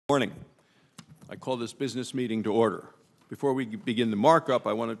Morning. I call this business meeting to order. Before we begin the markup,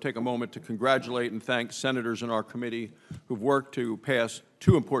 I want to take a moment to congratulate and thank senators in our committee who've worked to pass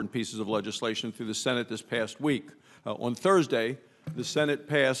two important pieces of legislation through the Senate this past week. On Thursday, the Senate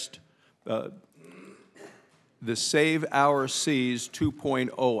passed the Save Our Seas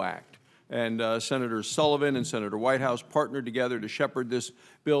 2.0 Act. And Senator Sullivan and Senator Whitehouse partnered together to shepherd this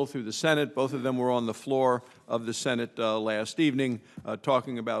bill through the Senate. Both of them were on the floor of the Senate last evening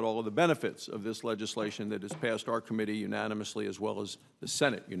talking about all of the benefits of this legislation that has passed our committee unanimously as well as the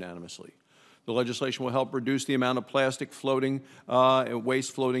Senate unanimously. The legislation will help reduce the amount of plastic floating and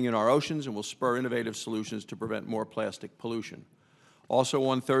waste floating in our oceans and will spur innovative solutions to prevent more plastic pollution. Also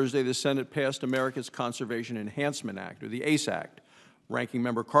on Thursday, the Senate passed America's Conservation Enhancement Act, or the ACE Act. Ranking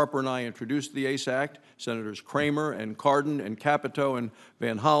Member Carper and I introduced the ACE Act. Senators Kramer and Cardin and Capito and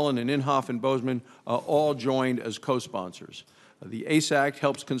Van Hollen and Inhofe and Bozeman all joined as co-sponsors. The ACE Act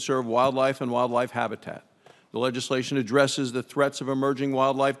helps conserve wildlife and wildlife habitat. The legislation addresses the threats of emerging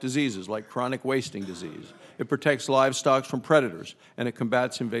wildlife diseases like chronic wasting disease. It protects livestock from predators, and it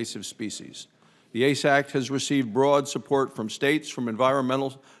combats invasive species. The ACE Act has received broad support from states, from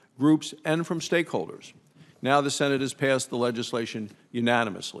environmental groups, and from stakeholders. Now the Senate has passed the legislation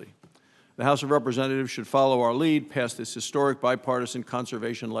unanimously. The House of Representatives should follow our lead, pass this historic bipartisan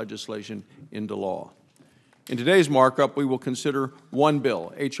conservation legislation into law. In today's markup, we will consider one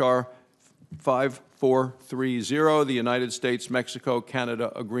bill, H.R. 5430, the United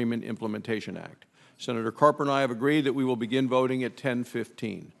States-Mexico-Canada Agreement Implementation Act. Senator Carper and I have agreed that we will begin voting at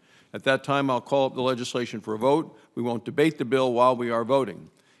 10:15. At that time, I'll call up the legislation for a vote. We won't debate the bill while we are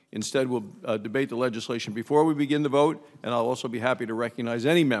voting. Instead, we'll debate the legislation before we begin the vote, and I'll also be happy to recognize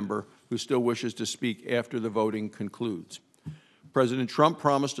any member who still wishes to speak after the voting concludes. President Trump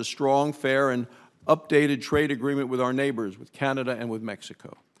promised a strong, fair, and updated trade agreement with our neighbors, with Canada and with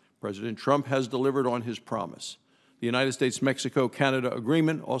Mexico. President Trump has delivered on his promise. The United States-Mexico-Canada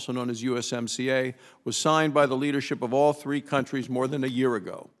Agreement, also known as USMCA, was signed by the leadership of all three countries more than a year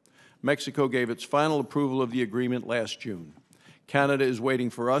ago. Mexico gave its final approval of the agreement last June. Canada is waiting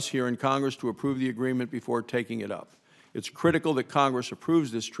for us here in Congress to approve the agreement before taking it up. It's critical that Congress approves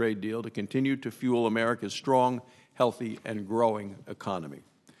this trade deal to continue to fuel America's strong, healthy, and growing economy.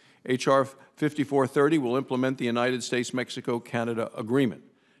 H.R. 5430 will implement the United States-Mexico-Canada Agreement.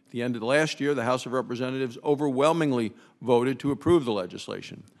 At the end of last year, the House of Representatives overwhelmingly voted to approve the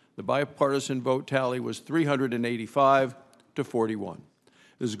legislation. The bipartisan vote tally was 385 to 41.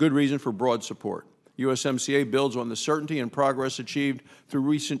 There's a good reason for broad support. USMCA builds on the certainty and progress achieved through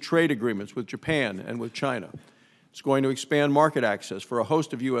recent trade agreements with Japan and with China. It's going to expand market access for a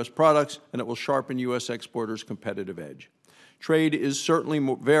host of U.S. products, and it will sharpen U.S. exporters' competitive edge. Trade is certainly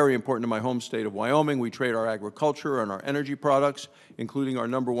very important to my home state of Wyoming. We trade our agriculture and our energy products, including our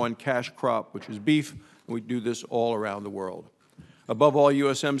 #1 cash crop, which is beef, and we do this all around the world. Above all,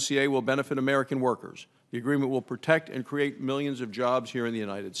 USMCA will benefit American workers. The agreement will protect and create millions of jobs here in the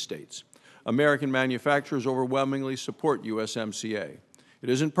United States. American manufacturers overwhelmingly support USMCA. It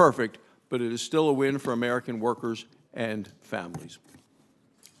isn't perfect, but it is still a win for American workers and families.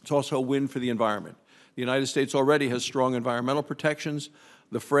 It's also a win for the environment. The United States already has strong environmental protections.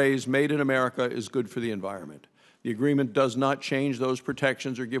 The phrase, "Made in America," is good for the environment. The agreement does not change those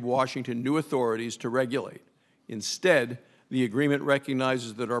protections or give Washington new authorities to regulate. Instead, the agreement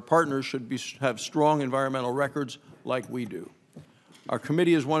recognizes that our partners should have strong environmental records like we do. Our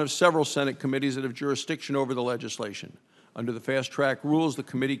committee is one of several Senate committees that have jurisdiction over the legislation. Under the fast-track rules, the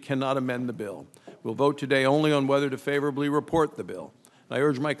committee cannot amend the bill. We'll vote today only on whether to favorably report the bill. I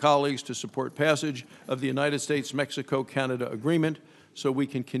urge my colleagues to support passage of the United States-Mexico-Canada Agreement so we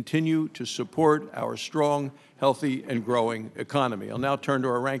can continue to support our strong, healthy, and growing economy. I'll now turn to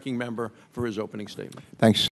our ranking member for his opening statement. Thanks.